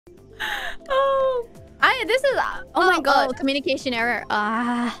Oh, this is. Oh my god. Oh, communication error.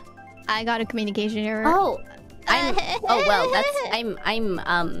 I got a communication error. Oh, oh well. That's.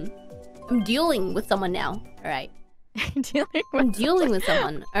 I'm dealing with someone now. All right. I'm dealing with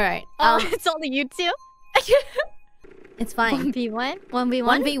someone. All right. It's only you two. It's fine. 1v1? 1v1?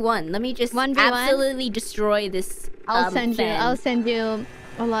 1v1. Let me just 1v1? absolutely destroy this. I'll send you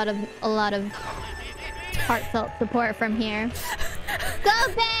a lot of heartfelt support from here. Go,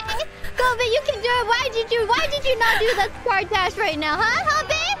 babe! Go, babe! You can do it! Why did you not do that Kart dash right now, huh,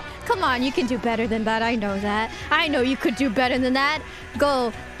 babe? Come on, you can do better than that. I know that. I know you could do better than that.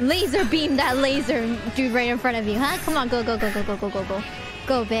 Go, laser beam that laser dude right in front of you, huh? Come on, go.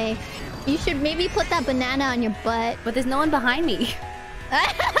 Go, babe. You should maybe put that banana on your butt. But there's no one behind me.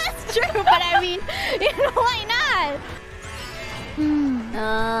 That's true, but I mean, why not?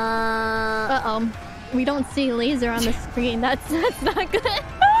 Uh-oh. We don't see laser on the screen. That's not good.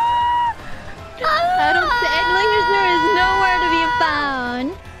 I don't see... laser is nowhere to be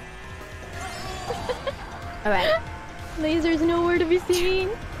found. Alright. Laser's nowhere to be seen.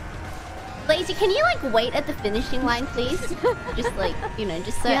 Lazy, can you like wait at the finishing line, please? Just like,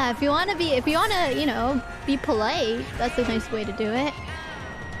 just so... Yeah, if you wanna, be polite, that's a nice way to do it.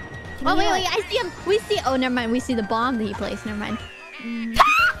 Oh, wait, I see him! We see... Oh, never mind. We see the bomb that he placed. Never mind.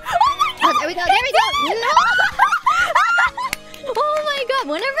 Oh, there we go! No! Oh my god!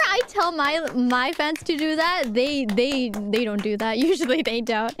 Whenever I tell my fans to do that, they don't do that. Usually they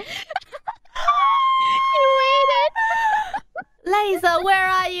don't. You waited. Laser, where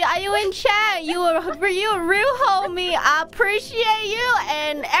are you? Are you in chat? You a real homie. I appreciate you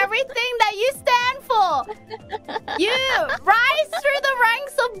and everything that you stand for. You rise through the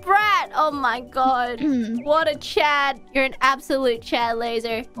ranks of Brat. Oh my god. What a Chad. You're an absolute Chad,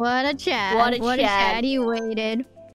 Laser. What a Chad. What a Chad. He waited.